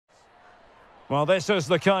Well, this is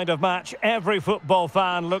the kind of match every football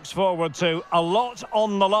fan looks forward to. A lot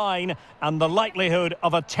on the line and the likelihood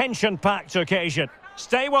of a tension-packed occasion.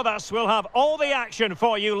 Stay with us, we'll have all the action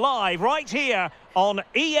for you live right here on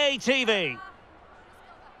EA TV.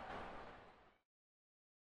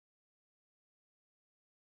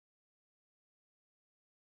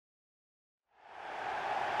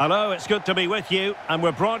 Hello, it's good to be with you, and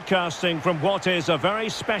we're broadcasting from what is a very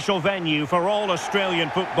special venue for all Australian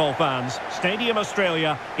football fans, Stadium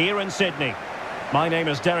Australia, here in Sydney. My name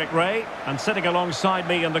is Derek Ray, and sitting alongside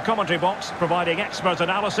me in the commentary box, providing expert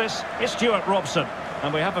analysis, is Stuart Robson.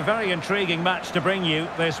 And we have a very intriguing match to bring you,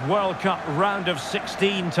 this World Cup round of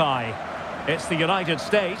 16 tie. It's the United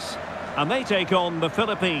States, and they take on the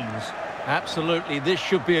Philippines. Absolutely, this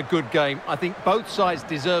should be a good game. I think both sides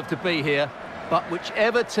deserve to be here. But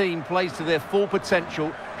whichever team plays to their full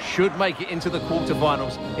potential should make it into the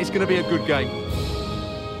quarterfinals. It's going to be a good game.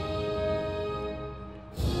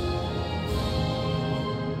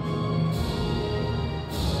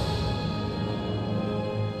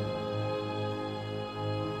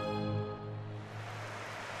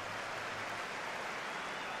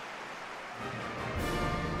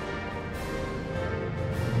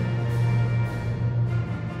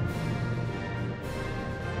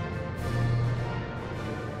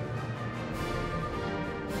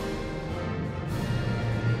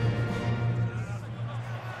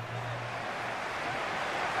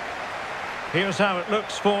 Here's how it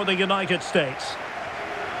looks for the United States.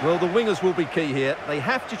 Well, the wingers will be key here. They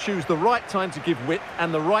have to choose the right time to give width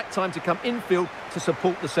and the right time to come infield to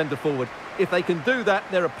support the centre forward. If they can do that,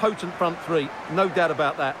 they're a potent front three. No doubt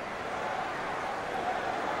about that.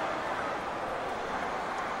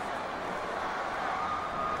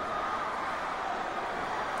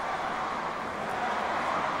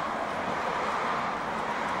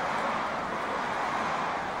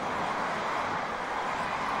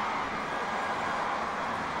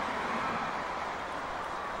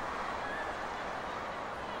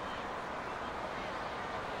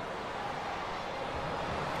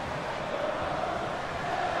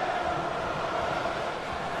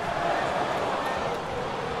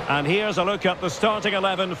 And here's a look at the starting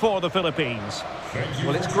 11 for the Philippines.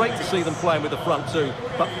 Well, it's great to see them playing with the front two,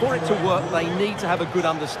 but for it to work, they need to have a good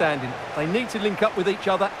understanding. They need to link up with each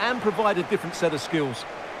other and provide a different set of skills.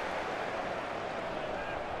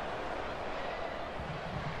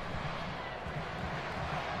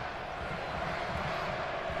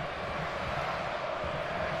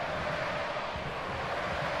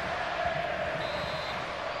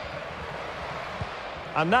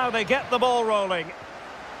 And now they get the ball rolling.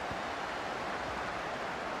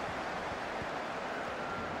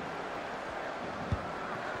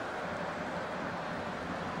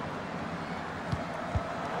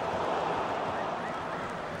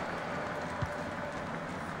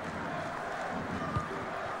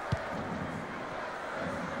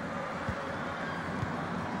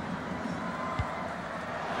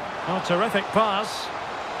 Oh, terrific pass.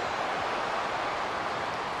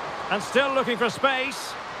 And still looking for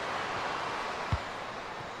space.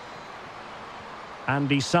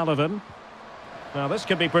 Andy Sullivan. Now this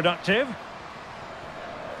could be productive.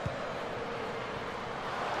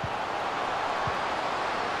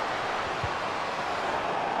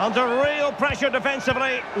 Under real pressure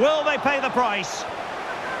defensively. Will they pay the price?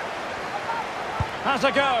 Has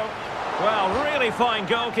a go. Well, really fine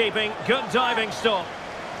goalkeeping. Good diving stop.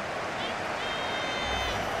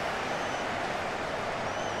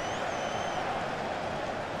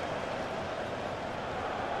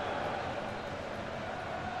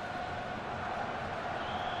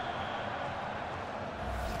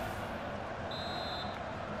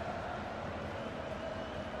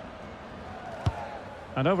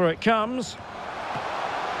 And over it comes.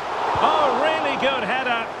 Oh, really good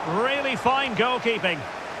header. Really fine goalkeeping.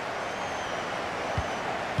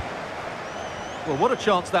 Well, what a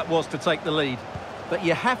chance that was to take the lead. But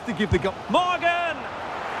you have to give the goal. Morgan!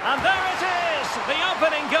 And there it is! The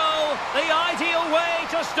opening goal. The ideal way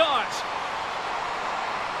to start.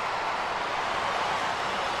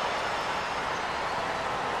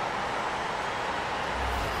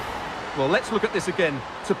 Well, let's look at this again.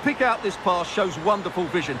 To pick out this pass shows wonderful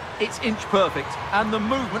vision. It's inch perfect, and the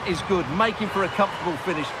movement is good, making for a comfortable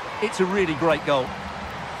finish. It's a really great goal.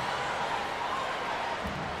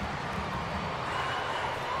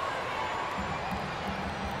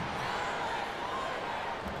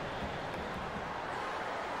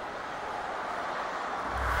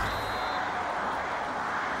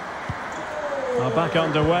 Well, back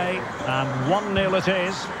underway, and 1-0 it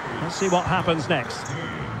is. Let's see what happens next.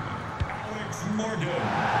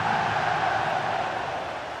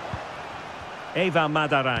 Eva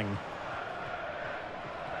Madarang.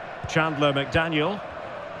 Chandler McDaniel.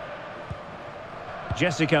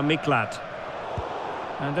 Jessica Miklat.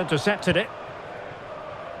 And intercepted it.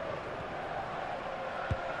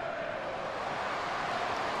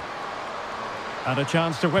 And a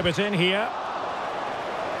chance to whip it in here.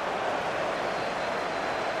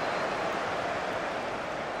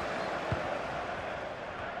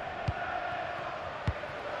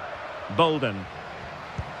 Bolden.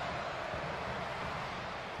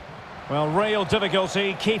 Well, real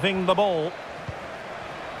difficulty keeping the ball.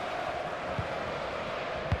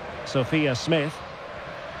 Sophia Smith.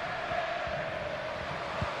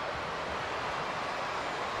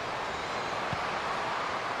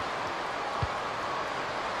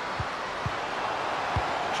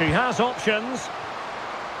 She has options.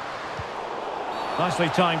 Nicely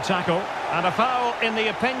timed tackle. And a foul in the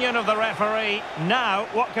opinion of the referee. Now,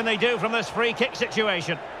 what can they do from this free kick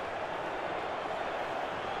situation?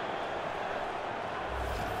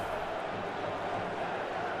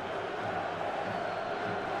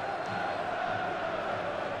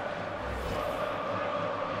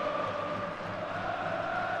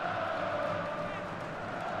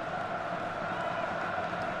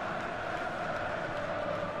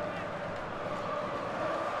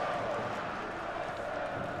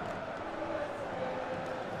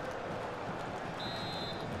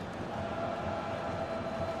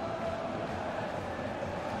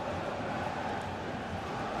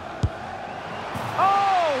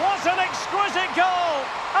 Exquisite goal!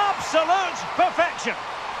 Absolute perfection!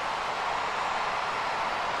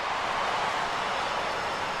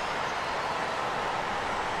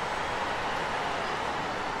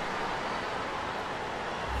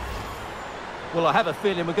 Well, I have a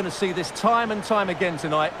feeling we're going to see this time and time again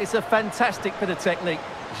tonight. It's a fantastic bit of technique.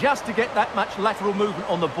 Just to get that much lateral movement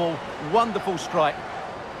on the ball. Wonderful strike.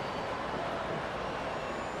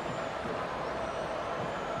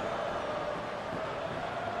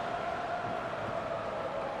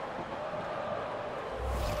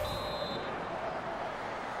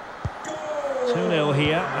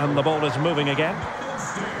 Here, and the ball is moving again.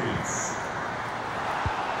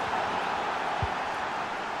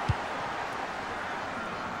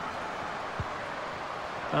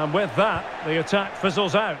 And with that, the attack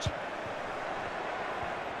fizzles out.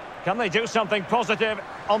 Can they do something positive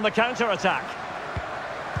on the counter-attack?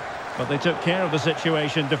 But they took care of the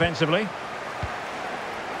situation defensively.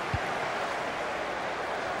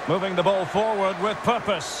 Moving the ball forward with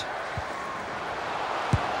purpose.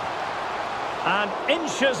 And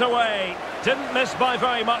inches away. Didn't miss by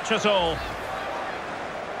very much at all.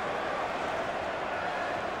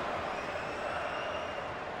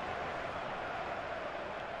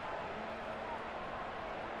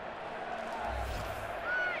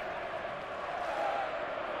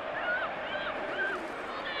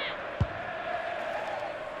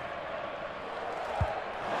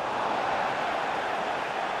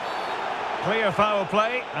 Clear foul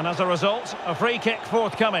play, and as a result, a free kick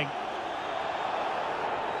forthcoming.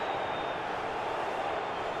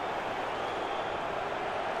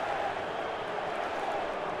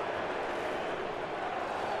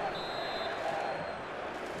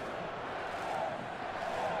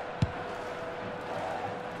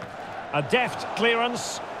 A deft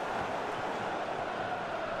clearance.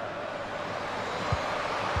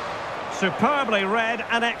 Superbly read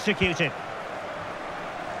and executed.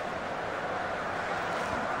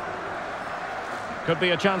 Could be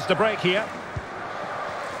a chance to break here.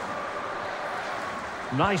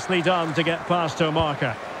 Nicely done to get past her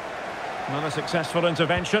marker. Another successful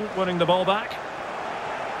intervention, winning the ball back.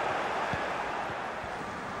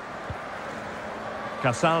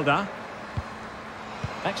 Casalda.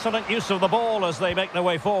 Excellent use of the ball as they make their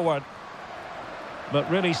way forward. But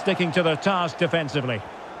really sticking to their task defensively.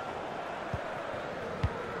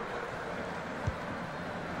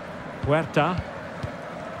 Huerta.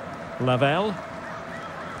 Lavelle.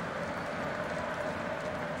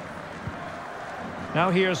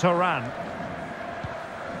 Now here's Horan.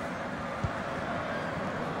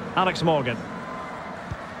 Alex Morgan.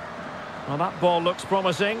 Well, that ball looks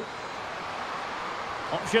promising.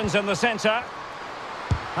 Options in the centre.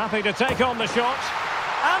 Happy to take on the shot.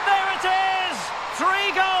 And there it is! 3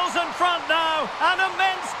 goals in front now. An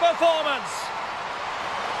immense performance.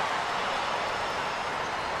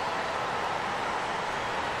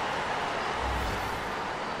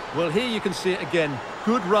 Well, here you can see it again.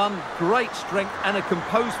 Good run, great strength, and a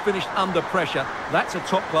composed finish under pressure. That's a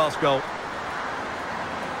top-class goal.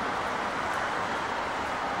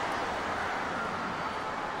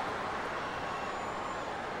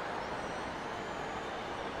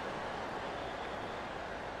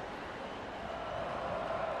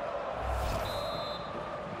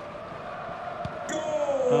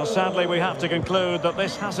 Well, sadly, we have to conclude that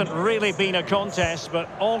this hasn't really been a contest, but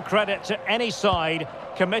all credit to any side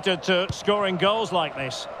committed to scoring goals like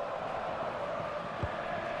this.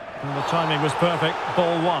 And the timing was perfect.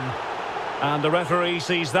 Ball one. And the referee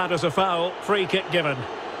sees that as a foul. Free kick given.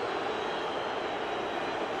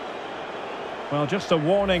 Well, just a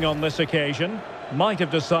warning on this occasion. Might have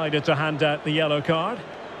decided to hand out the yellow card.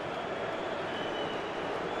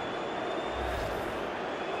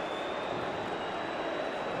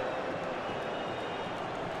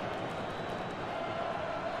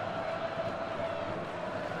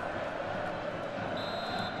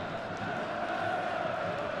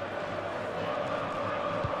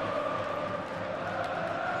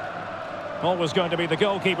 Always going to be the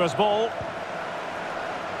goalkeeper's ball.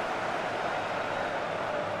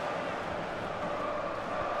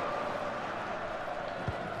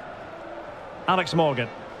 Alex Morgan.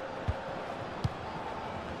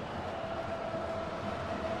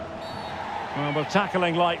 Well, with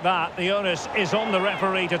tackling like that, the onus is on the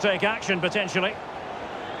referee to take action, potentially.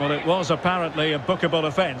 Well, it was apparently a bookable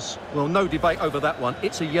offence. Well, no debate over that one.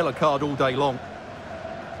 It's a yellow card all day long.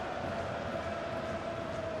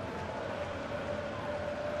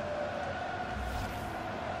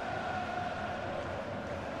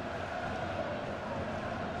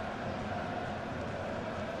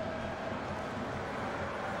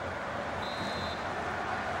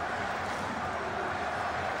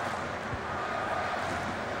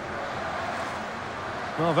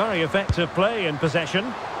 Well, very effective play in possession.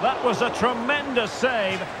 That was a tremendous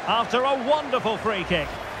save after a wonderful free kick.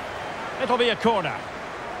 It'll be a corner.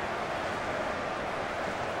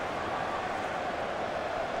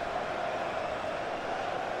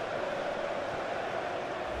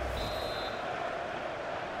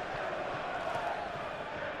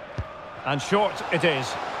 And short it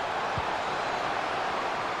is.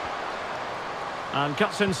 And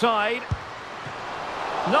cuts inside.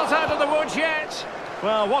 Not out of the woods yet.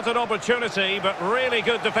 Well, what an opportunity, but really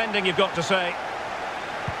good defending, you've got to say.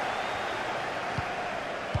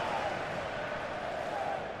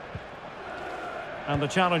 And the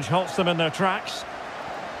challenge halts them in their tracks.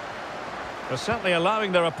 They're certainly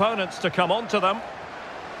allowing their opponents to come onto them.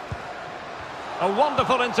 A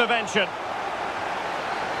wonderful intervention.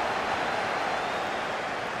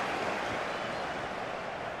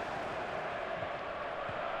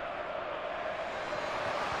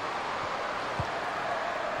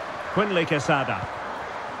 Quinley Quesada.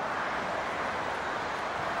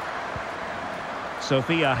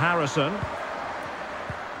 Sophia Harrison.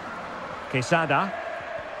 Quesada.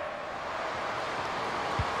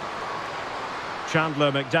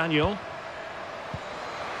 Chandler McDaniel.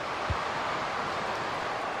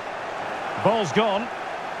 Ball's gone.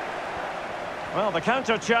 Well, the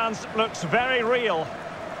counter chance looks very real.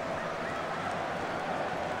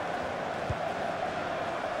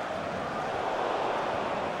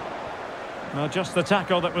 Well, just the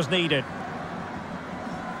tackle that was needed.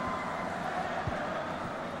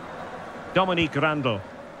 Dominique Randall.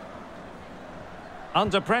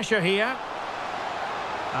 Under pressure here.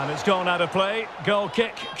 And it's gone out of play. Goal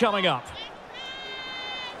kick coming up.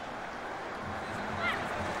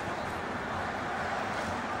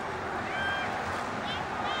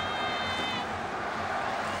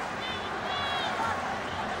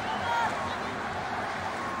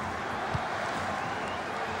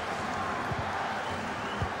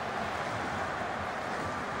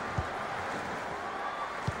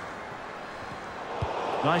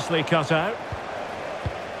 Nicely cut out.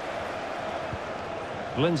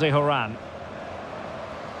 Lindsay Horan.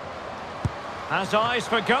 Has eyes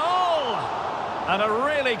for goal! And a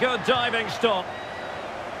really good diving stop.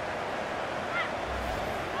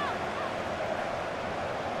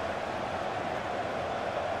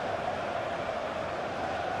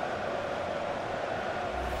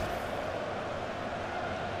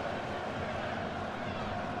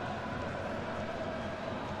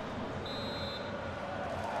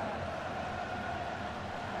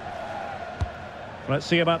 Let's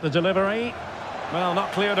see about the delivery. Well,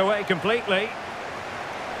 not cleared away completely.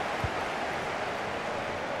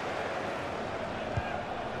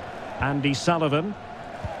 Andy Sullivan.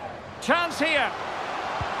 Chance here.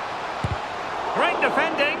 Great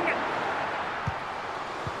defending.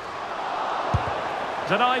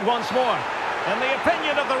 Denied once more. In the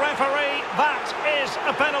opinion of the referee, that is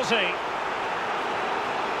a penalty.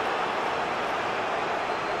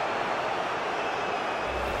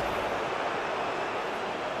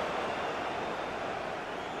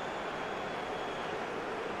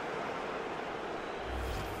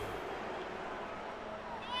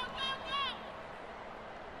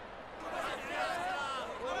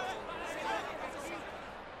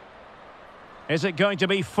 Is it going to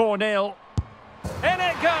be 4-0? In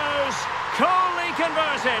it goes! Coolly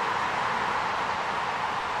converted!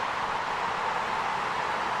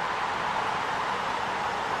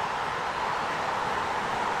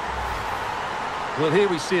 Well, here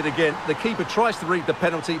we see it again. The keeper tries to read the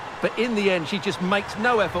penalty, but in the end, she just makes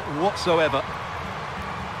no effort whatsoever.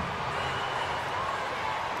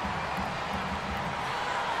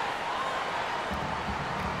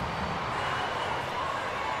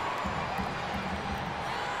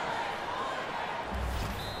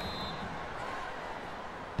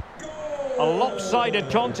 A lopsided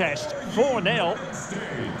contest, 4-0.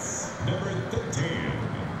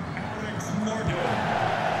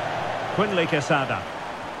 Quinley Quesada.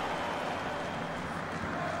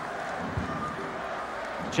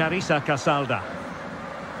 Charissa Casalda.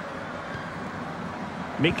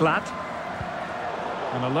 Miklat.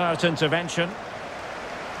 An alert intervention.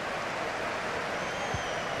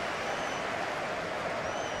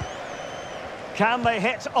 Can they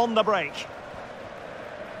hit on the break?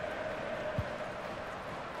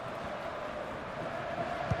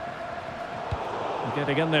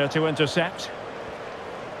 Getting in there to intercept.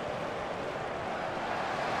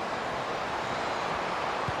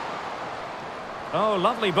 Oh,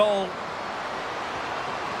 lovely ball.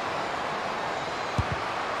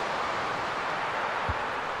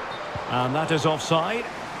 And that is offside.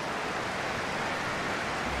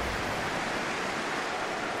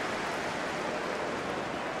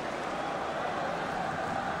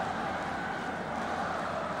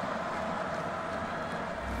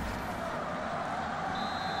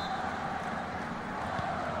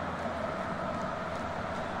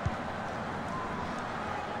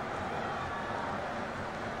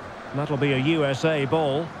 That'll be a USA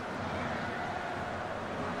ball.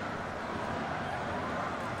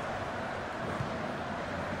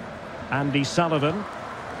 Andy Sullivan.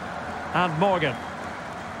 And Morgan.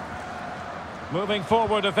 Moving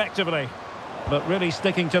forward effectively, but really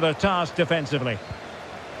sticking to their task defensively.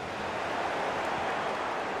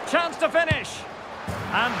 Chance to finish.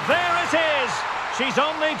 And there it is. She's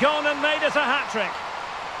only gone and made it a hat-trick.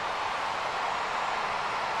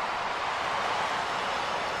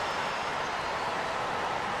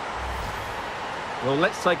 Well,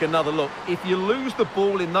 let's take another look. If you lose the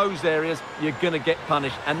ball in those areas, you're going to get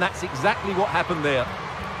punished. And that's exactly what happened there.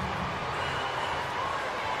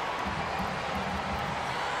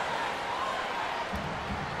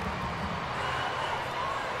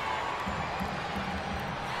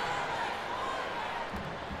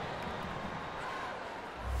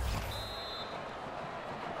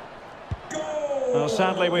 Well,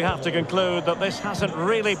 sadly, we have to conclude that this hasn't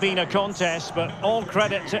really been a contest, but all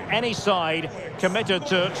credit to any side committed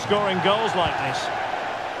to scoring goals like this.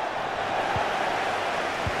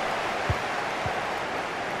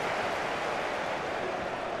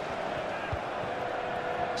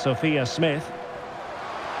 Sophia Smith.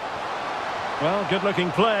 Well,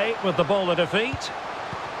 good-looking play with the ball at her feet.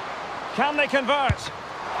 Can they convert?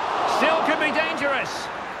 Still could be dangerous.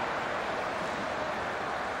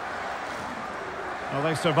 Well,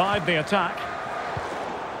 they survived the attack.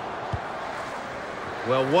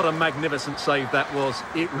 Well, what a magnificent save that was.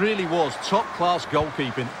 It really was top-class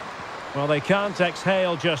goalkeeping. Well, they can't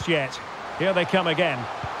exhale just yet. Here they come again.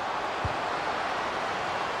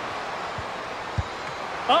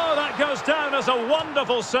 Oh, that goes down as a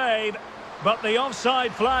wonderful save. But the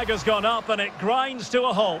offside flag has gone up and it grinds to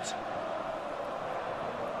a halt.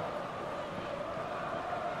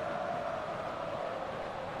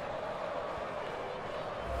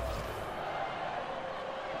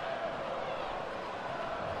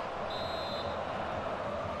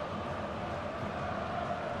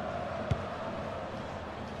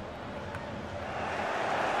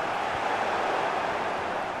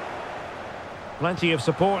 Plenty of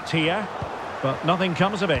support here, but nothing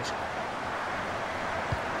comes of it.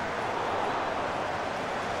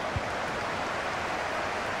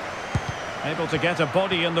 Able to get a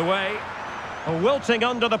body in the way. Wilting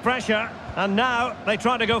under the pressure, and now they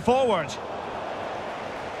try to go forward.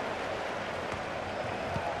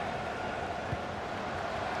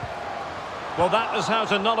 Well, that is how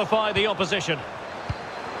to nullify the opposition.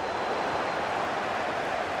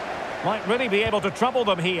 Might really be able to trouble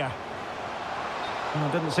them here. Well,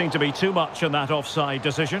 didn't seem to be too much in that offside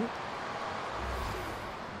decision.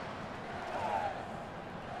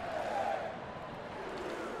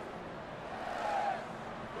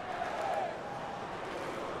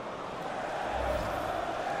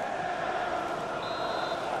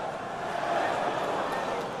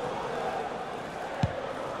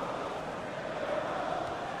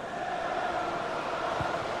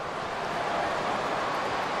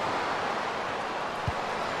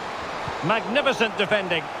 Magnificent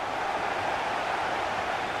defending.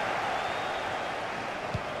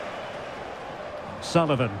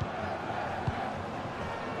 Sullivan.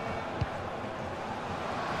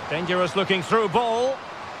 Dangerous looking through ball.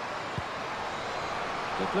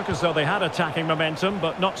 Did look as though they had attacking momentum,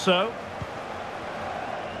 but not so.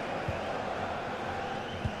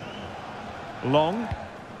 Long.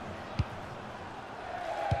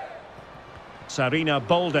 Sarina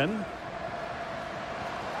Bolden.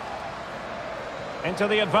 Into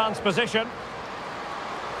the advanced position.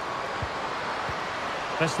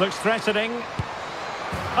 This looks threatening.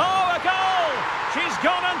 Oh, a goal! She's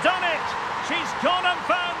gone and done it! She's gone and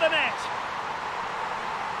found the net!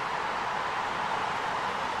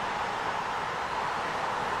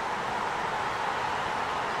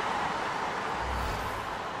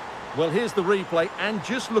 Well, here's the replay, and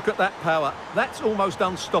just look at that power. That's almost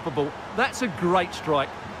unstoppable. That's a great strike.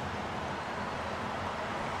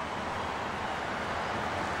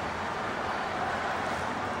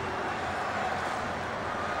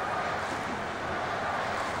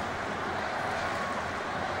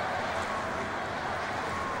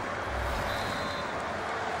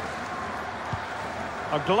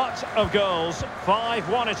 A glut of goals.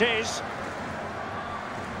 5-1 it is.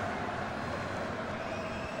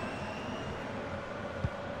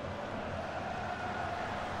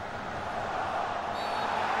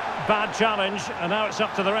 Bad challenge, and now it's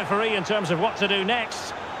up to the referee in terms of what to do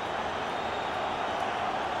next.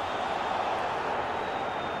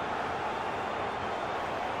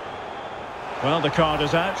 Well, the card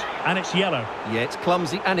is out, and it's yellow. Yeah, it's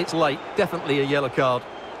clumsy and it's late. Definitely a yellow card.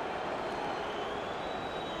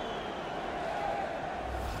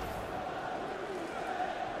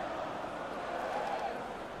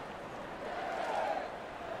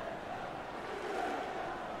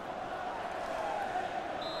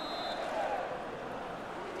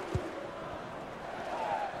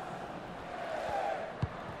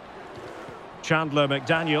 Chandler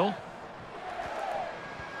McDaniel.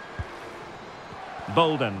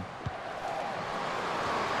 Bolden.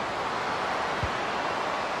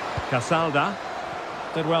 Casalda.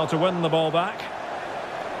 Did well to win the ball back.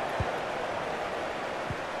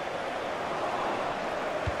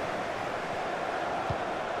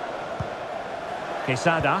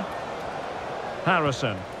 Quesada.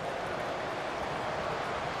 Harrison.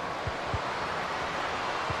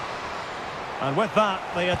 And with that,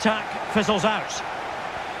 the attack fizzles out.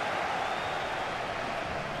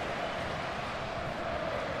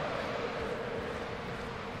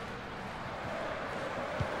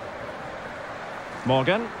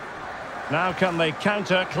 Morgan. Now can they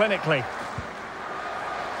counter clinically?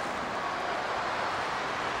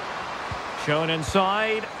 Shown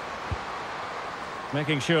inside.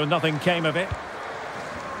 Making sure nothing came of it.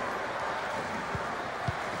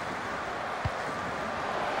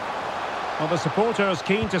 Well, the supporters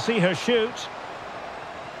keen to see her shoot.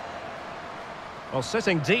 Well,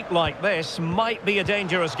 sitting deep like this might be a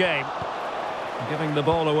dangerous game. Giving the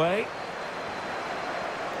ball away.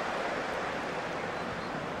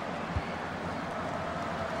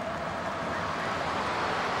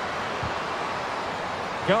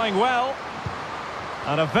 Going well.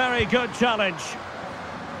 And a very good challenge.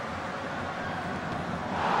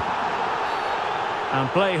 And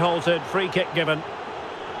play halted, free kick given.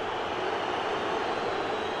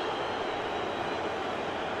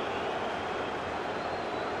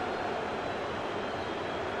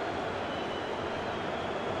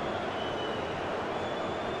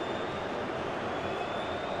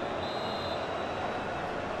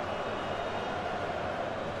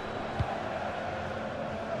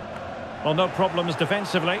 Well, no problems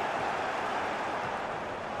defensively.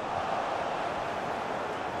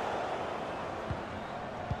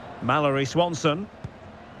 Mallory Swanson.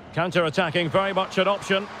 Counter-attacking, very much an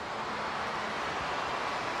option.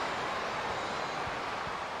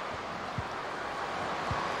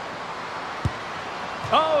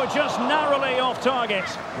 Oh, just narrowly off target.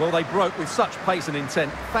 Well, they broke with such pace and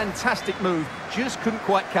intent. Fantastic move, just couldn't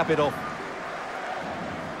quite cap it off.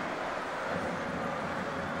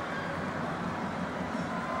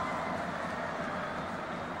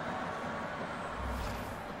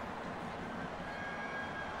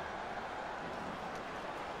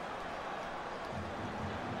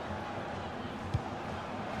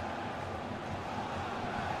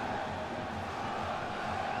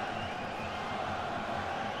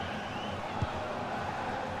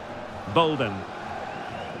 Bolden.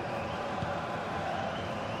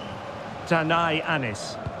 Tanai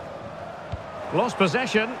Anis. Lost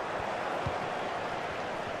possession.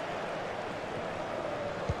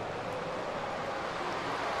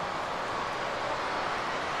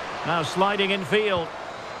 Now sliding in field.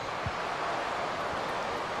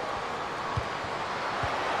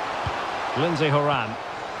 Lindsay Horan.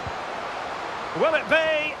 Will it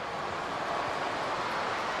be?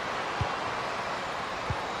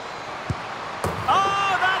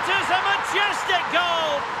 Oh, that is a majestic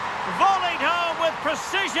goal! Volleyed home with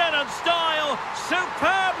precision and style.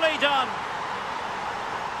 Superbly done.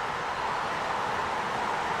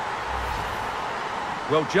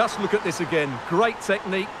 Well, just look at this again. Great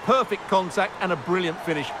technique, perfect contact and a brilliant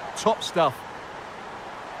finish. Top stuff.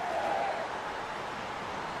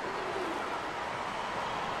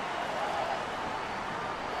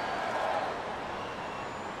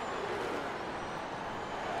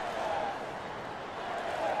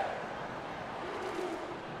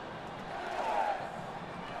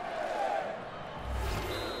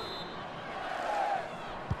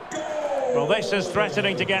 Well, this is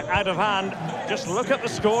threatening to get out of hand. Just look at the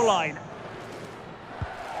scoreline.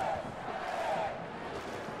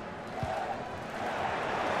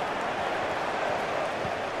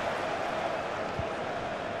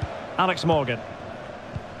 Alex Morgan.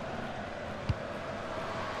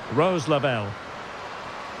 Rose Lavelle.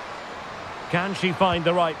 Can she find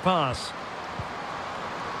the right pass?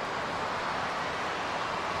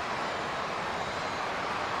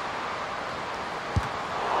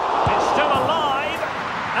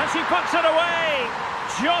 She puts it away.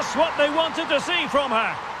 Just what they wanted to see from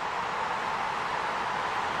her.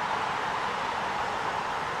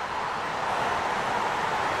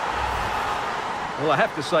 Well, I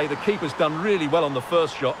have to say the keeper's done really well on the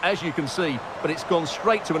first shot, as you can see, but it's gone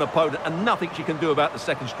straight to an opponent and nothing she can do about the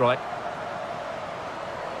second strike.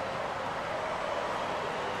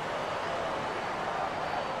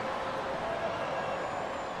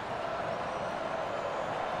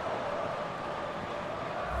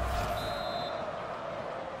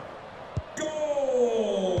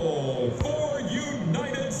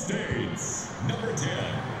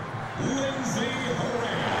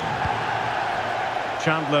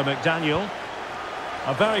 Chandler McDaniel.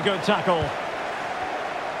 A very good tackle.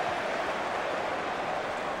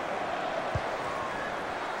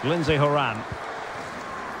 Lindsay Horan.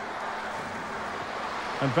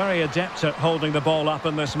 And very adept at holding the ball up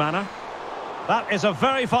in this manner. That is a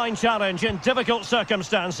very fine challenge in difficult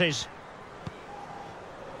circumstances.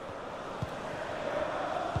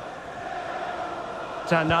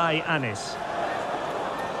 Tanay Anis.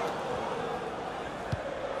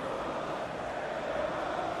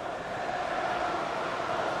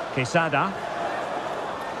 Quesada.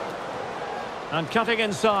 And cutting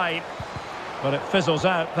inside. But it fizzles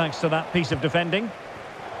out thanks to that piece of defending.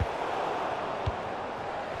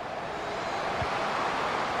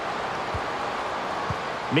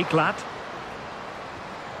 Miklat.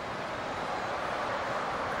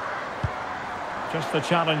 Just the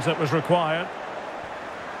challenge that was required.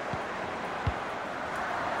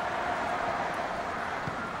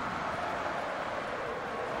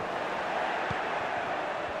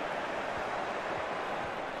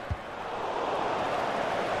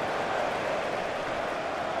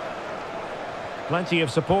 Plenty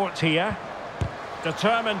of support here.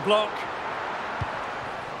 Determined block.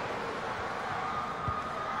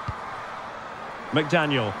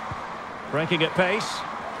 McDaniel. Breaking at pace.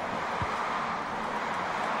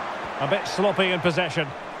 A bit sloppy in possession.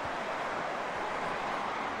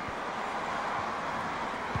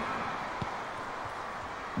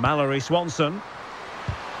 Mallory Swanson.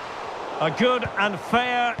 A good and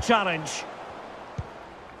fair challenge.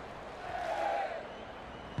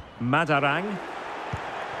 Madarang.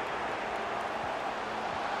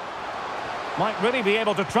 Might really be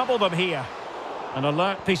able to trouble them here. An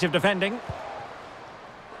alert piece of defending.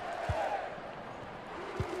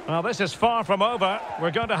 Well, this is far from over.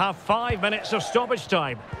 We're going to have 5 minutes of stoppage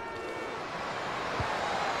time.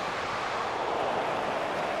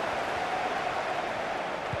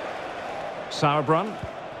 Sauerbrunn.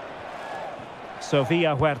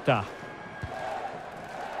 Sofia Huerta.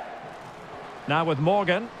 Now with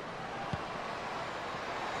Morgan.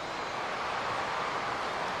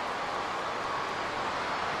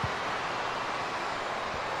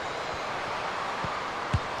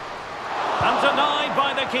 Denied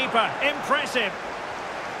by the keeper. Impressive.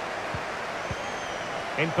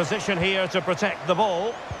 In position here to protect the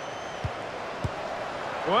ball.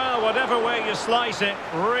 Well, whatever way you slice it,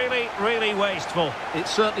 really, really wasteful. It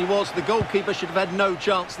certainly was. The goalkeeper should have had no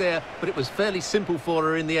chance there, but it was fairly simple for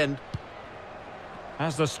her in the end.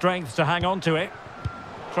 Has the strength to hang on to it.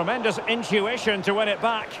 Tremendous intuition to win it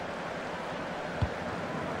back.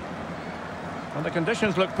 And the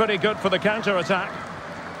conditions look pretty good for the counter-attack.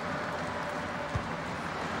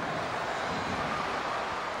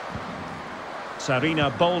 Sarina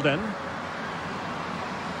Bolden.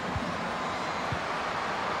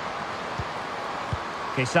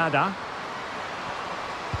 Quesada.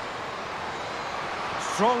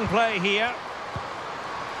 Strong play here.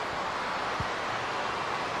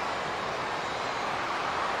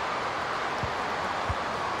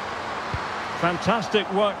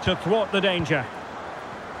 Fantastic work to thwart the danger.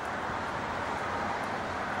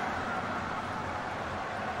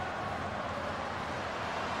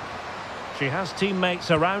 She has teammates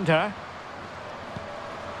around her.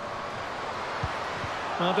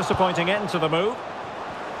 A disappointing end to the move.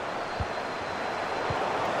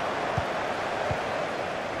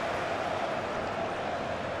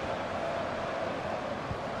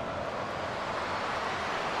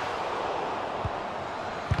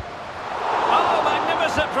 Oh,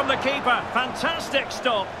 magnificent from the keeper. Fantastic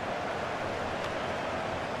stop.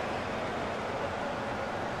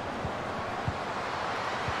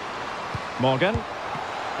 Morgan,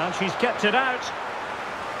 and she's kept it out.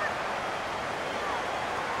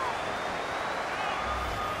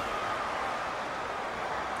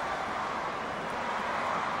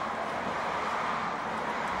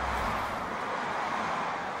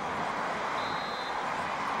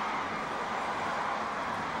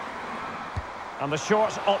 And the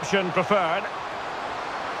short option preferred.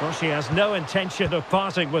 Well, she has no intention of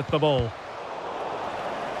parting with the ball.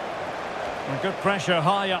 And good pressure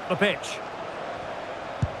high up the pitch.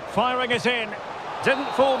 Firing it in.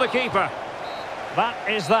 Didn't fool the keeper. That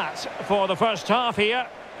is that for the first half here.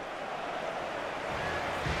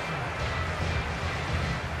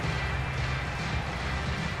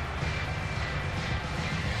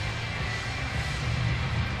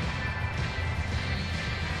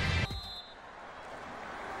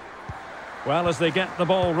 Well, as they get the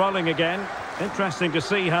ball rolling again, interesting to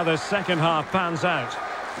see how the second half pans out.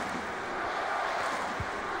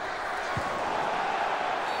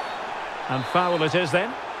 And foul it is then.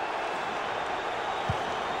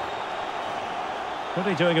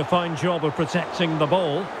 Really doing a fine job of protecting the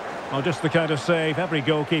ball. Well, just the kind of save every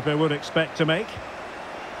goalkeeper would expect to make.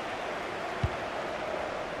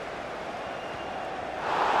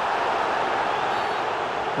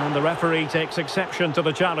 And the referee takes exception to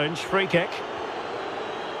the challenge. Free kick.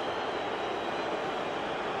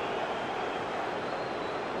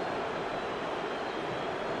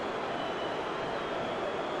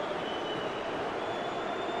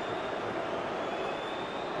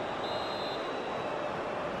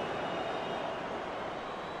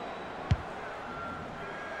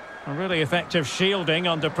 A really effective shielding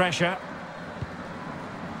under pressure.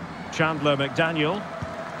 Chandler McDaniel.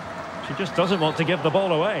 She just doesn't want to give the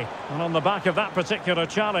ball away. And on the back of that particular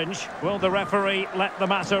challenge, will the referee let the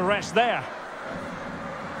matter rest there?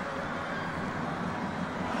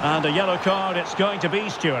 And a yellow card it's going to be,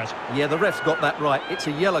 Stuart. Yeah, the ref's got that right. It's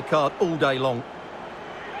a yellow card all day long.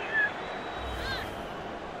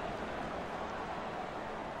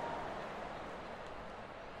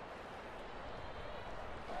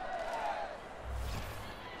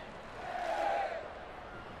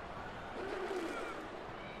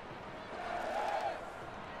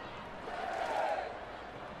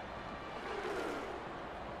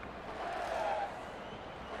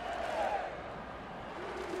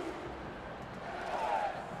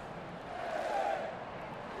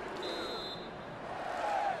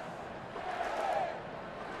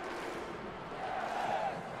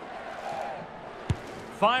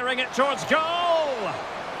 Firing it towards goal!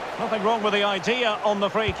 Nothing wrong with the idea on the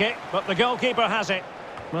free kick, but the goalkeeper has it.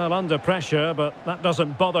 Well, under pressure, but that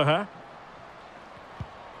doesn't bother her.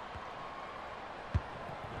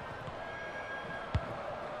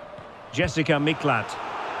 Jessica Miklat.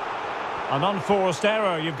 An unforced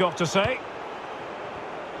error, you've got to say.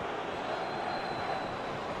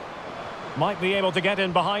 Might be able to get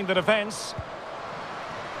in behind the defence.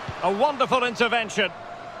 A wonderful intervention.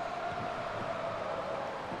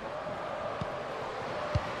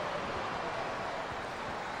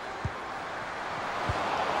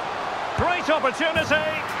 Great opportunity.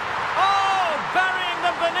 Oh, burying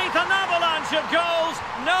them beneath an avalanche of goals.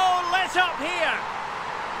 No let up here.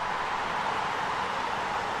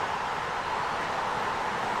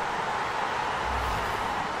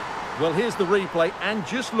 Well, here's the replay, and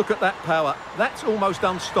just look at that power. That's almost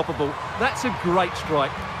unstoppable. That's a great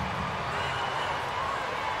strike.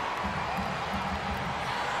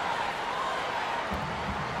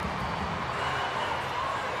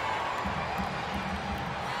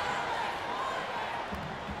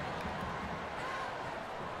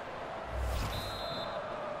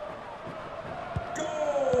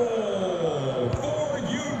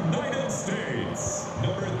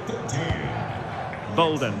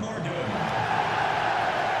 Bolden.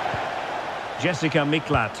 Jessica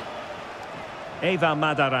Miklat. Eva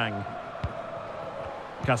Madarang.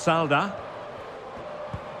 Casalda.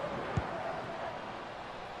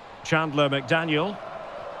 Chandler McDaniel.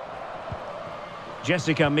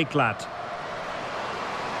 Jessica Miklat.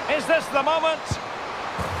 Is this the moment?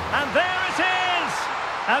 And there it is!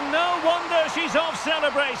 And no wonder she's off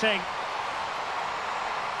celebrating.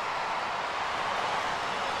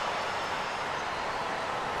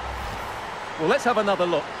 Well, let's have another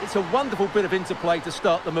look. It's a wonderful bit of interplay to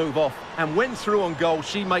start the move off. And when through on goal,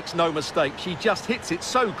 she makes no mistake. She just hits it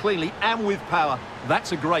so cleanly and with power.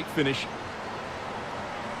 That's a great finish.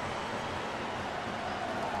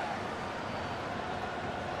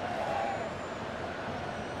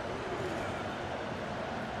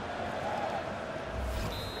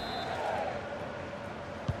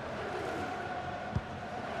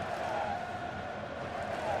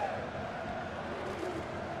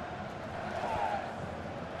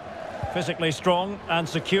 Physically strong and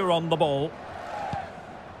secure on the ball.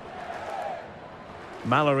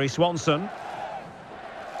 Mallory Swanson.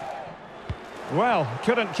 Well,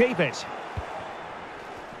 couldn't keep it.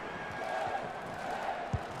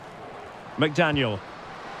 McDaniel.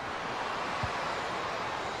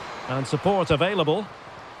 And support available.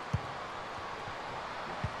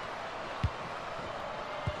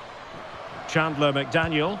 Chandler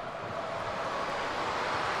McDaniel.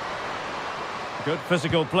 Good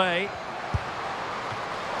physical play.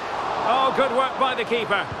 Oh, good work by the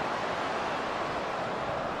keeper.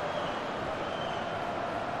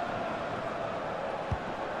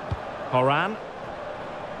 Horan.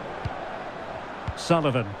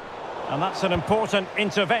 Sullivan. And that's an important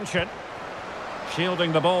intervention.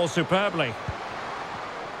 Shielding the ball superbly.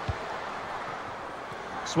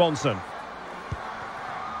 Swanson.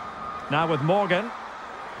 Now with Morgan.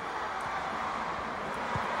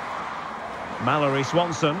 Mallory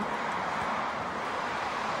Swanson.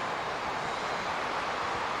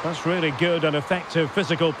 That's really good and effective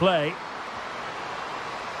physical play.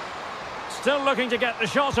 Still looking to get the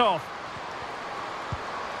shot off.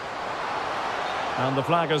 And the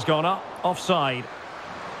flag has gone up, offside.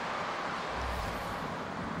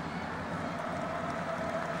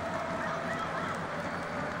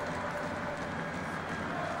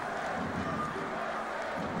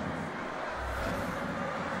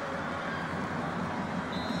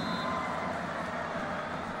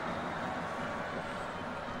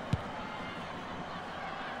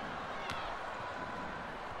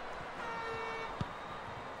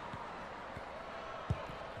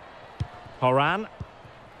 Horan.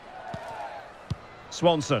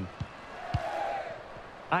 Swanson.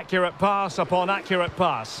 Accurate pass upon accurate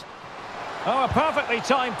pass. Oh, a perfectly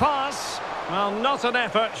timed pass. Well, not an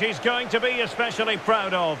effort she's going to be especially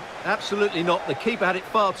proud of. Absolutely not. The keeper had it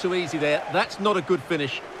far too easy there. That's not a good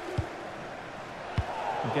finish.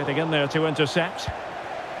 Getting in there to intercept.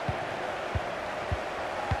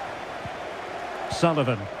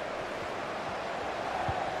 Sullivan.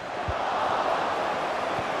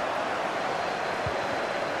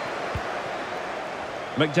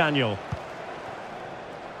 McDaniel.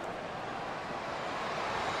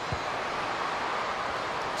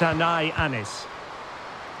 Tanai Anis.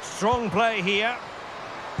 Strong play here.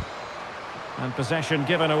 And possession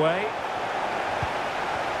given away.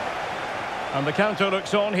 And the counter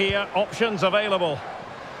looks on here. Options available.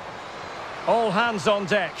 All hands on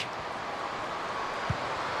deck.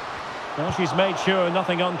 Well, she's made sure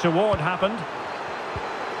nothing untoward happened.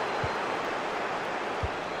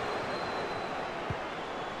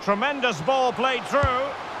 Tremendous ball played through.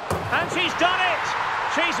 And she's done it!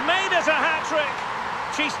 She's made it a hat-trick!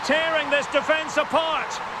 She's tearing this defence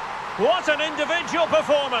apart. What an individual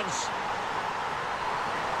performance!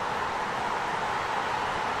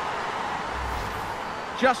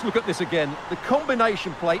 Just look at this again. The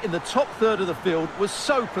combination play in the top third of the field was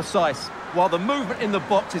so precise, while the movement in the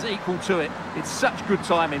box is equal to it. It's such good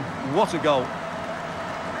timing. What a goal.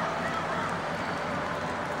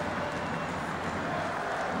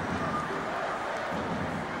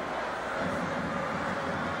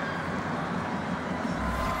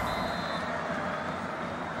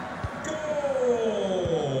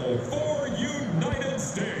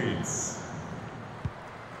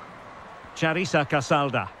 Charissa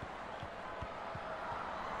Casalda.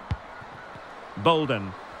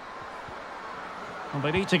 Bolden. Well,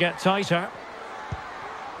 they need to get tighter.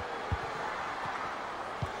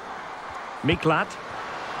 Miklat.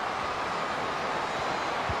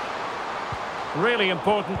 Really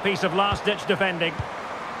important piece of last-ditch defending.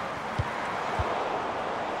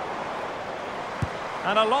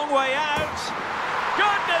 And a long way out.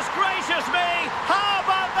 Goodness gracious me! How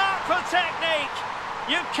about that for technique?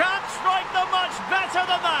 You can't strike them much better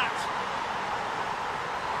than that.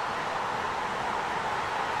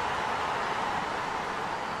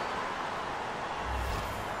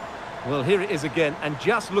 Well, here it is again, and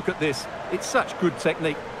just look at this. It's such good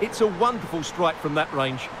technique. It's a wonderful strike from that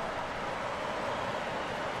range.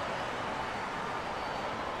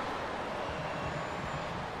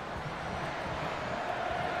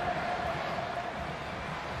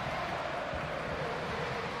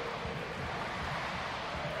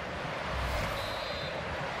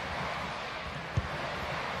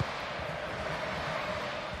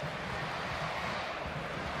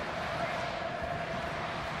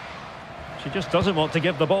 She just doesn't want to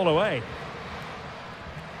give the ball away.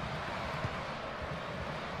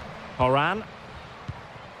 Horan.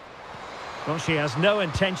 Well, she has no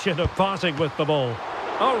intention of parting with the ball.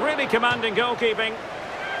 Oh, really commanding goalkeeping.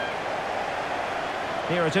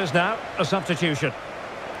 Here it is now, a substitution.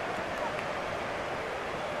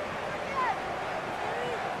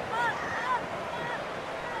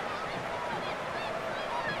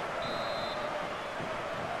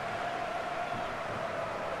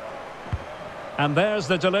 And there's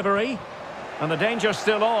the delivery. And the danger's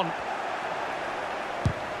still on.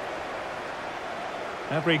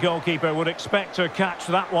 Every goalkeeper would expect to catch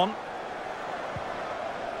that one.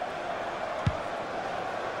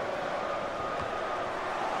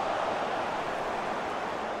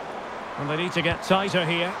 And they need to get tighter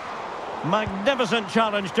here. Magnificent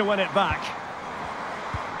challenge to win it back.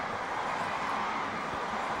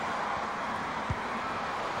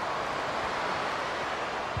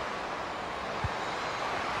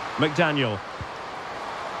 McDaniel.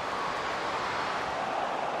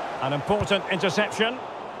 An important interception.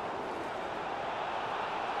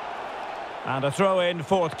 And a throw-in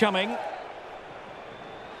forthcoming.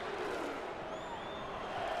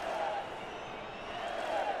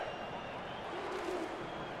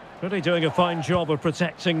 Really doing a fine job of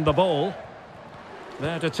protecting the ball.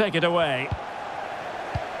 There to take it away.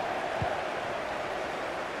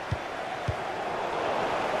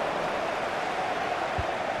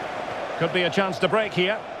 Could be a chance to break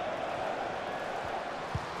here.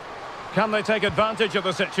 Can they take advantage of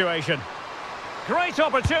the situation? Great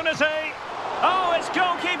opportunity. Oh, it's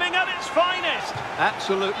goalkeeping at its finest.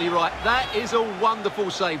 Absolutely right. That is a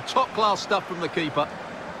wonderful save. Top-class stuff from the keeper.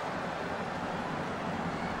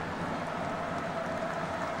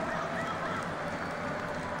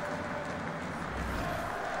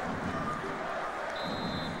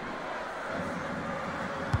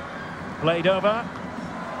 Played over.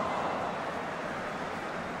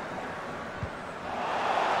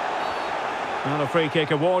 And a free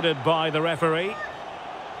kick awarded by the referee.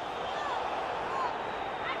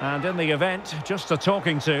 And in the event, just a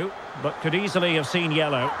talking to, but could easily have seen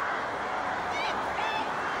yellow.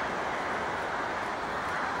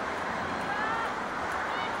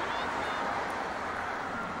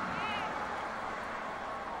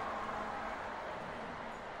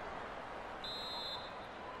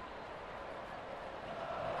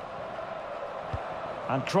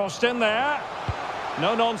 And crossed in there.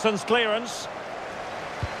 No-nonsense clearance.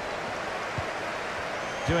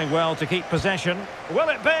 Doing well to keep possession. Will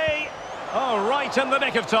it be? Oh, right in the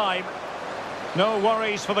nick of time. No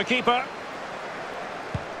worries for the keeper.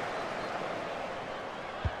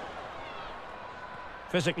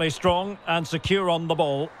 Physically strong and secure on the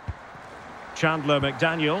ball. Chandler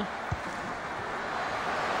McDaniel.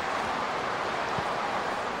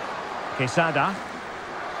 Quesada.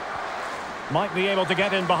 Might be able to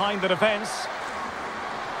get in behind the defence.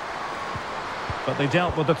 But they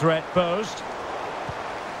dealt with the threat posed.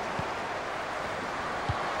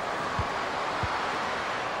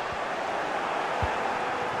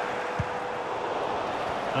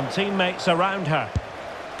 And teammates around her.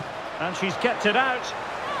 And she's kept it out.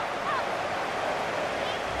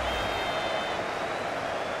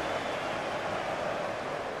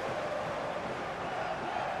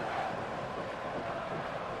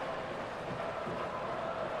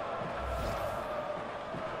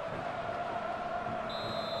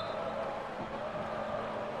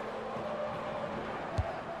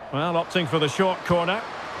 Well, opting for the short corner.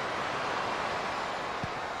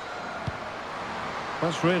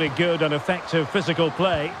 That's really good and effective physical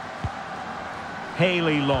play.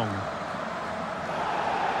 Haley Long.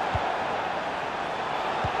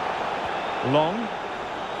 Long.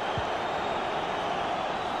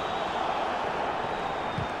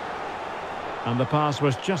 And the pass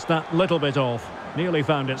was just that little bit off. Nearly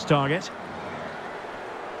found its target.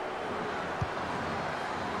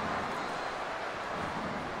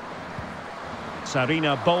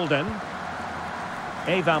 Sarina Bolden.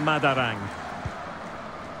 Eva Madarang.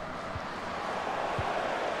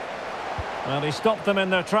 Well, he stopped them in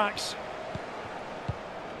their tracks.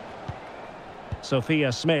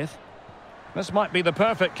 Sophia Smith. This might be the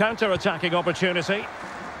perfect counter-attacking opportunity.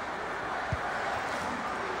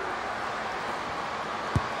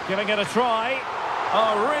 Giving it a try.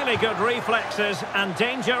 Oh, really good reflexes and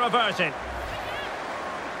danger averted.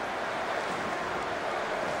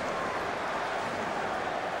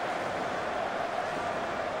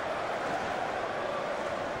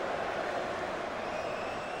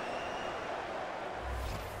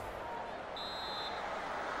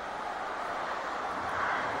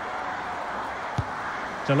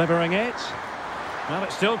 Delivering it. Well,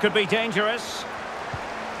 it still could be dangerous.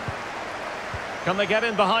 Can they get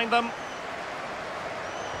in behind them?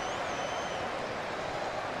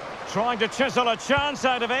 Trying to chisel a chance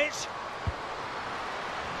out of it.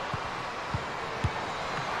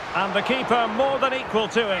 And the keeper more than equal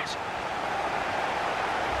to it.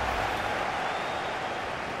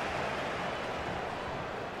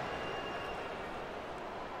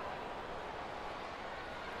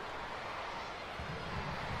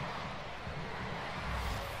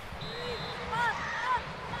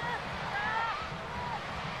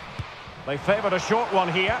 They favoured a short one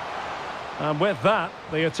here. And with that,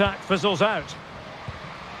 the attack fizzles out.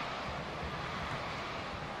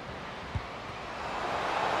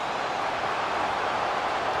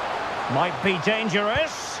 Might be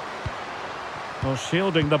dangerous. Well,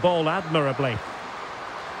 shielding the ball admirably.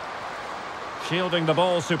 Shielding the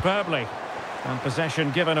ball superbly. And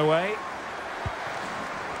possession given away.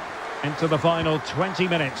 Into the final 20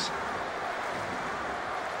 minutes.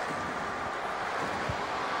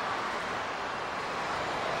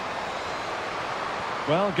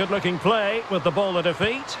 Well, good-looking play with the ball at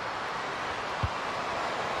defeat.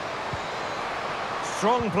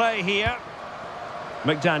 Strong play here.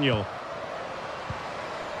 McDaniel.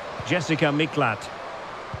 Jessica Miklat.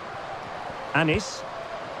 Anis.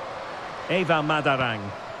 Eva Madarang.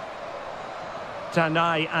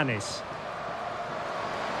 Tanay Anis.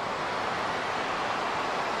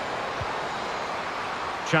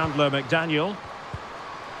 Chandler McDaniel.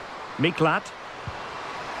 Miklat.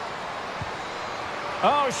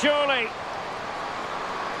 Oh, surely.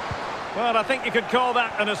 Well, I think you could call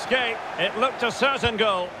that an escape. It looked a certain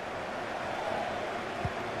goal.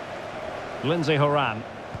 Lindsay Horan.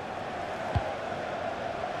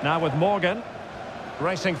 Now with Morgan.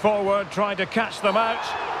 Racing forward, trying to catch them out.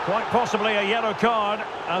 Quite possibly a yellow card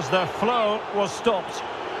as their flow was stopped.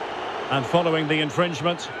 And following the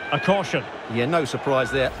infringement, a caution. Yeah, no surprise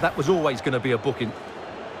there. That was always going to be a booking.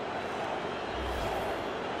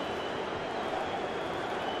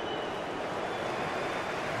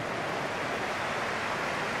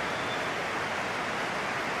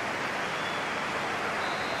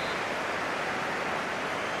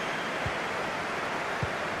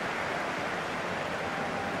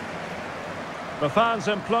 The fans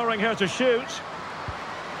imploring her to shoot.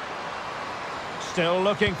 Still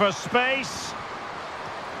looking for space.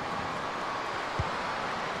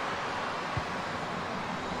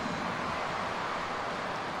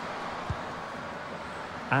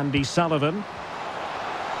 Andy Sullivan.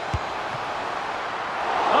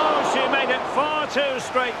 Oh, she made it far too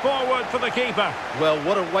straightforward for the keeper. Well,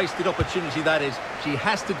 what a wasted opportunity that is. She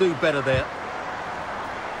has to do better there.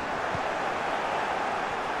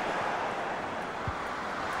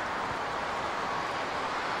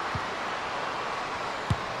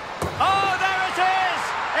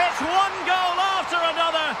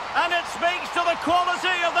 And it speaks to the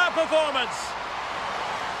quality of their performance.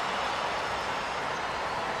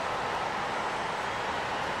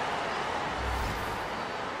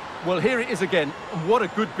 Well, here it is again. What a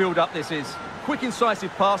good build-up this is. Quick,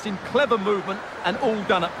 incisive passing, clever movement, and all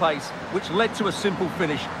done at pace, which led to a simple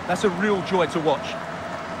finish. That's a real joy to watch.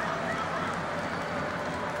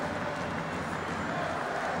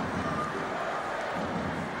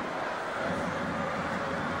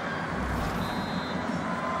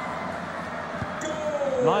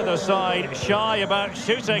 Neither side shy about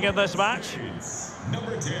shooting in this match.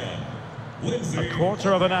 Number 10, A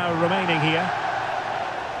quarter of an hour remaining here.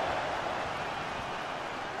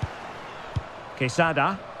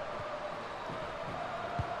 Quesada.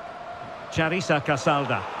 Charissa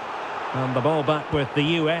Casalda. And the ball back with the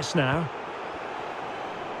US now.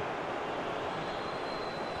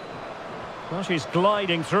 Well, she's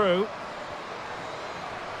gliding through.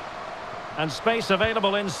 And space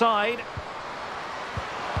available inside.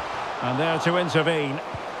 And there to intervene.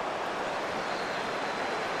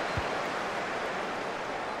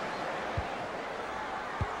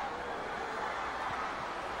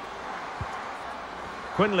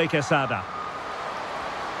 Quinley Quesada.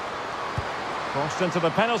 Crossed into the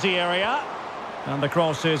penalty area. And the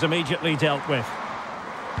cross is immediately dealt with.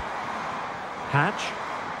 Hatch.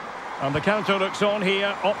 And the counter looks on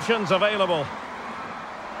here. Options available.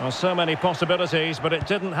 Well, so many possibilities, but it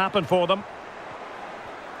didn't happen for them.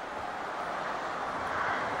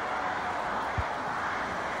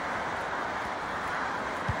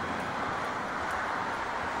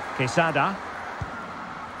 Quesada.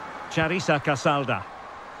 Charissa Casalda.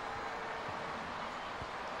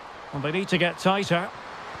 And they need to get tighter.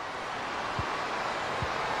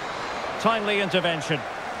 Timely intervention.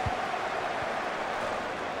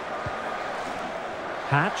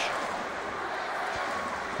 Hatch.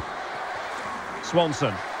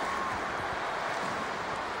 Swanson.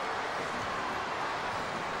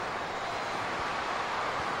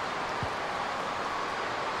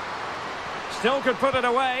 Still could put it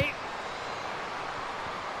away.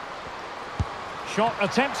 Shot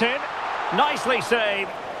attempted. Nicely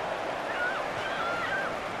saved.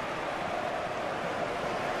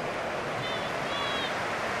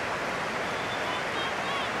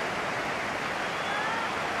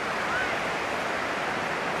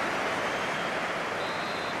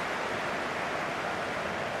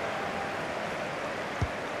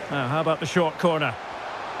 Now, how about the short corner?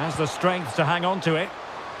 Has the strength to hang on to it.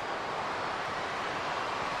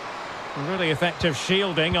 Really effective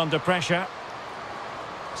shielding under pressure.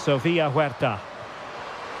 Sofia Huerta.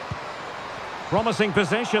 Promising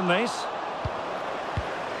possession, this.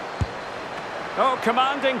 Oh,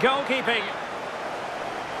 commanding goalkeeping.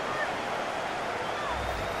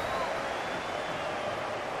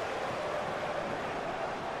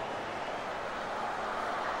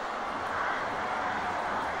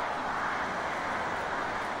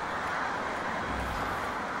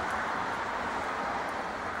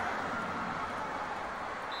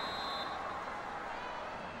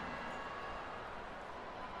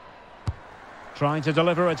 Trying to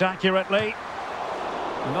deliver it accurately.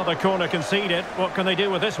 Another corner conceded. What can they do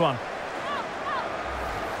with this one?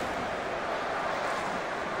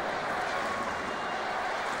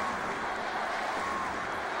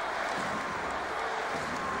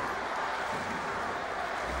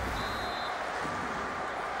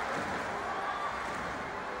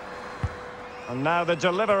 And now the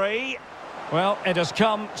delivery. Well, it has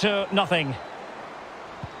come to nothing.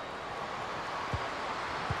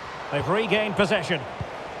 They've regained possession.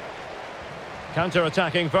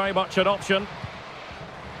 Counter-attacking, very much an option.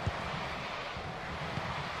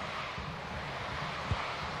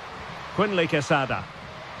 Quinley Quesada.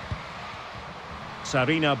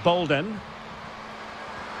 Sarina Bolden.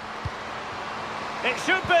 It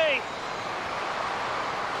should be!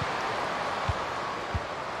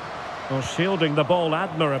 Well, shielding the ball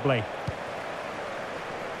admirably.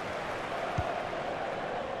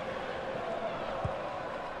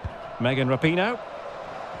 Megan Rapinoe.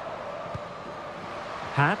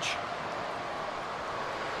 Hatch.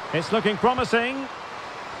 It's looking promising.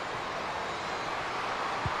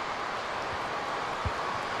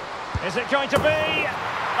 Is it going to be?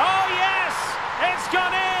 Oh yes! It's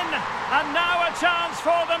gone in! And now a chance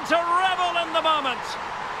for them to revel in the moment.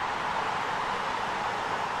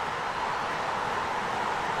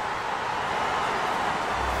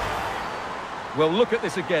 Well, look at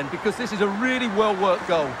this again, because this is a really well-worked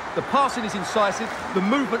goal. The passing is incisive, the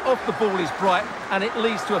movement off the ball is bright, and it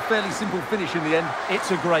leads to a fairly simple finish in the end.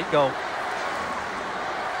 It's a great goal.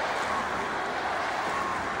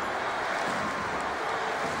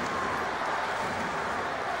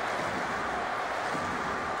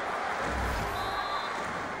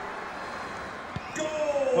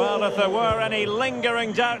 Well, if there were any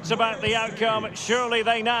lingering doubts about the outcome, surely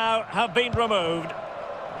they now have been removed.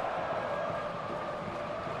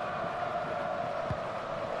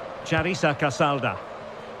 Charissa Casalda.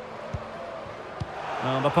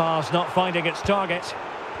 Well, the pass not finding its target.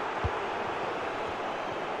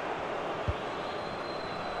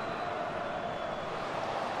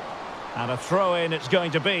 And a throw-in it's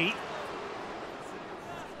going to be.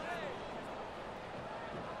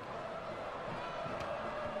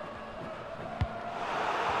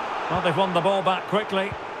 Well, they've won the ball back quickly.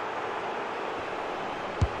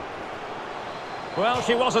 Well,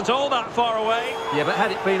 she wasn't all that far away. Yeah, but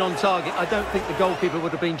had it been on target, I don't think the goalkeeper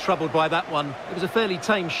would have been troubled by that one. It was a fairly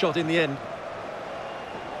tame shot in the end.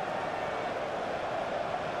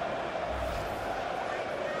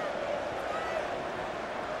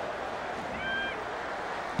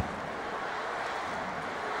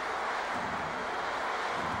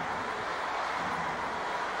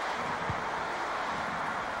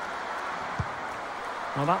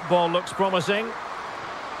 Well, that ball looks promising.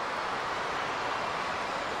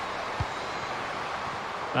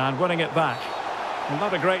 And winning it back.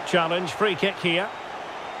 Not a great challenge. Free kick here.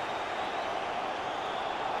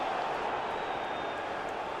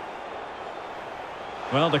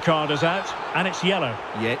 Well, the card is out, and it's yellow.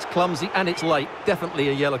 Yeah, it's clumsy and it's late. Definitely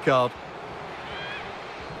a yellow card.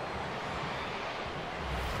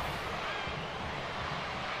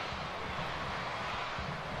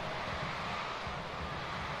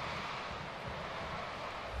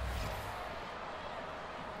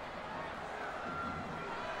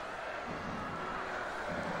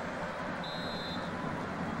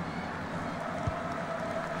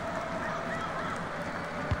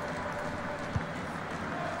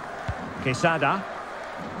 Quesada.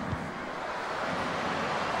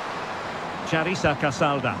 Charissa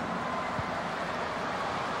Casalda.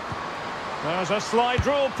 There's a slide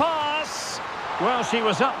rule pass. Well, she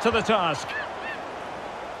was up to the task.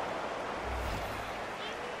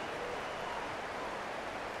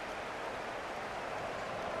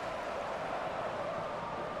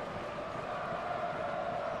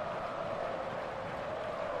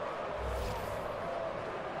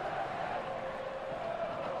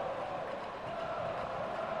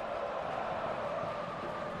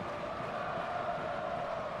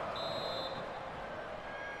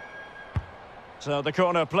 So the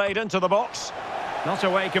corner played into the box. Not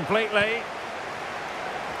away completely.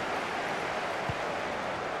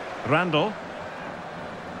 Randall.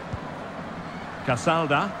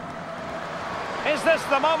 Casalda. Is this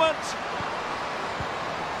the moment?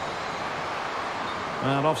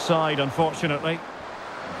 Well, offside, unfortunately.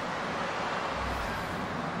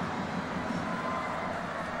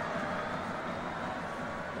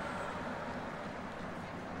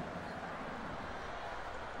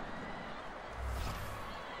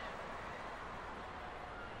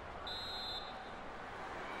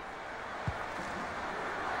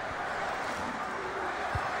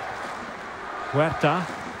 Huerta.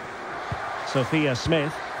 Sophia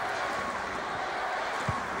Smith.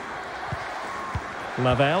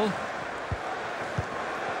 Lavelle.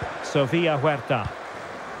 Sofia Huerta.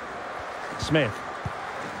 Smith.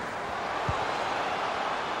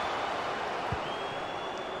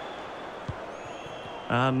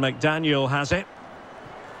 And McDaniel has it.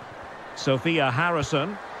 Sophia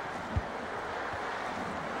Harrison.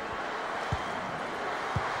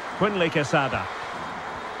 Quinley Quesada.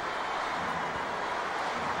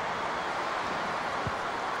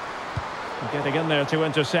 Getting in there to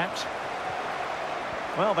intercept.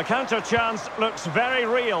 Well, the counter chance looks very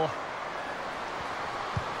real.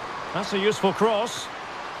 That's a useful cross.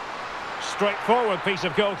 Straightforward piece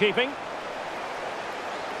of goalkeeping.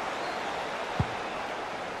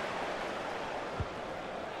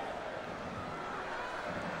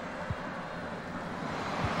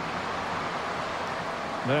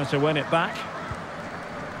 There to win it back.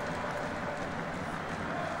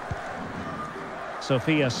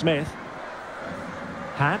 Sophia Smith.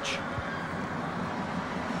 Hatch.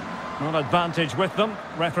 Not advantage with them.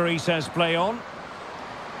 Referee says play on.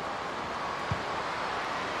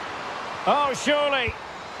 Oh, surely.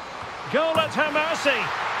 Goal at her mercy.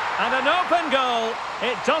 And an open goal.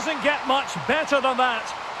 It doesn't get much better than that.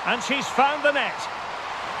 And she's found the net.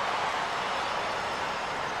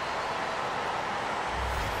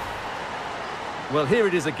 Well, here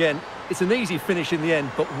it is again. It's an easy finish in the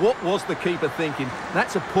end, but what was the keeper thinking?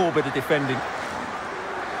 That's a poor bit of defending.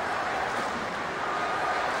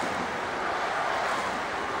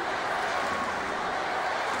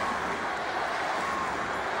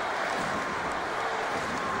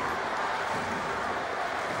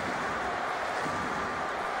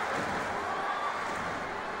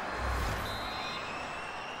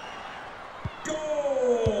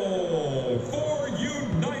 Goal for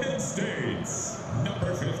United States.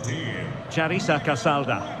 Number 15. Charissa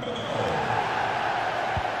Casalda.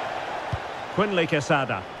 Quinley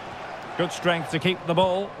Quesada. Good strength to keep the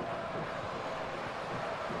ball.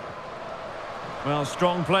 Well,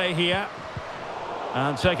 strong play here.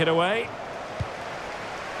 And take it away.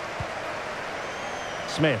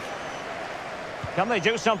 Smith. Can they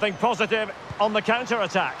do something positive on the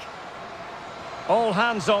counter-attack? All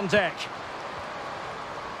hands on deck.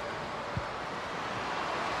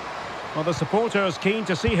 Well, the supporters keen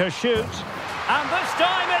to see her shoot. And this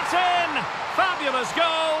time it's in! Fabulous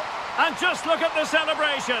goal! And just look at the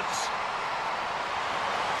celebrations.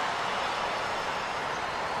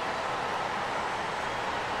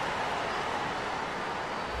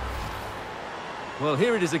 Well,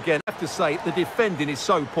 here it is again. I have to say, the defending is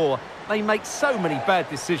so poor. They make so many bad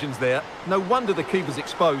decisions there. No wonder the keeper's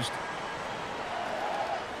exposed.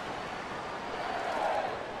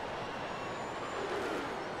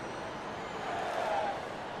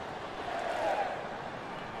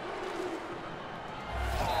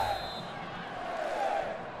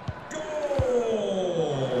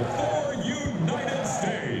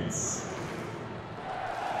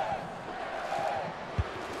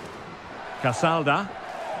 Casalda.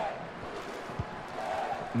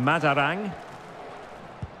 Madarang.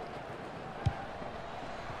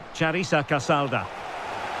 Charissa Casalda.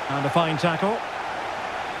 And a fine tackle.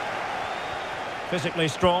 Physically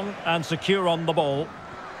strong and secure on the ball.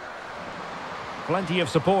 Plenty of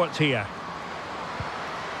support here.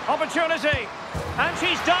 Opportunity. And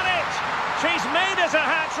she's done it. She's made it a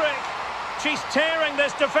hat-trick. She's tearing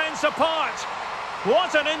this defence apart.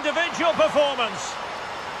 What an individual performance.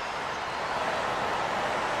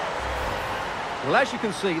 Well, as you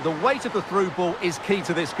can see, the weight of the through ball is key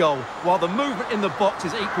to this goal, while the movement in the box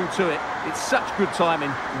is equal to it. It's such good timing.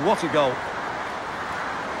 What a goal.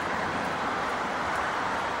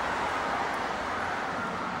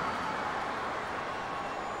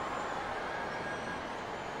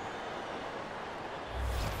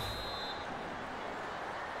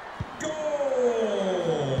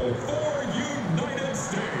 Goal for United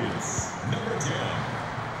States. Number 10,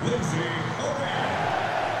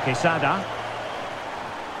 Quesada.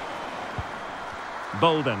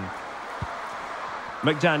 Bolden.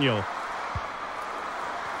 McDaniel.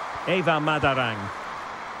 Eva Madarang.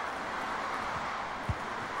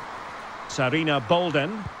 Sarina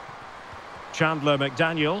Bolden. Chandler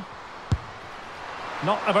McDaniel.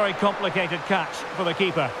 Not a very complicated catch for the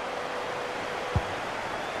keeper.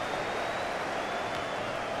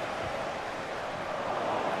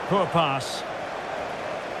 Poor pass.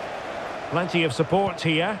 Plenty of support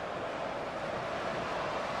here.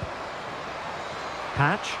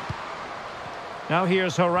 Patch. Now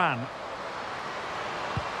here's Horan.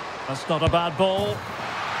 That's not a bad ball.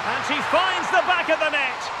 And she finds the back of the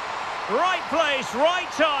net. Right place, right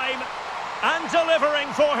time. And delivering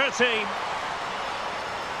for her team.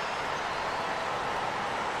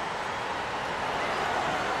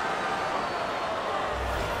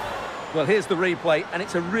 Well, here's the replay, and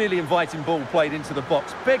it's a really inviting ball played into the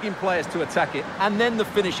box, begging players to attack it, and then the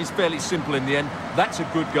finish is fairly simple in the end. That's a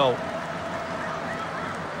good goal.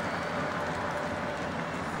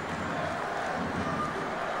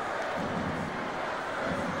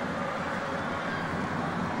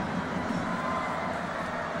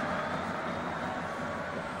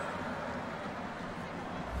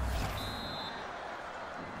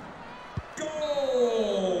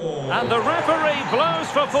 And the referee blows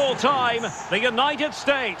for full time. The United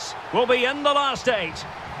States will be in the last 8.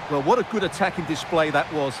 Well, what a good attacking display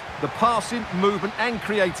that was. The passing, movement and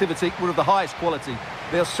creativity were of the highest quality.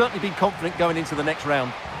 They'll certainly be confident going into the next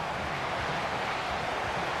round.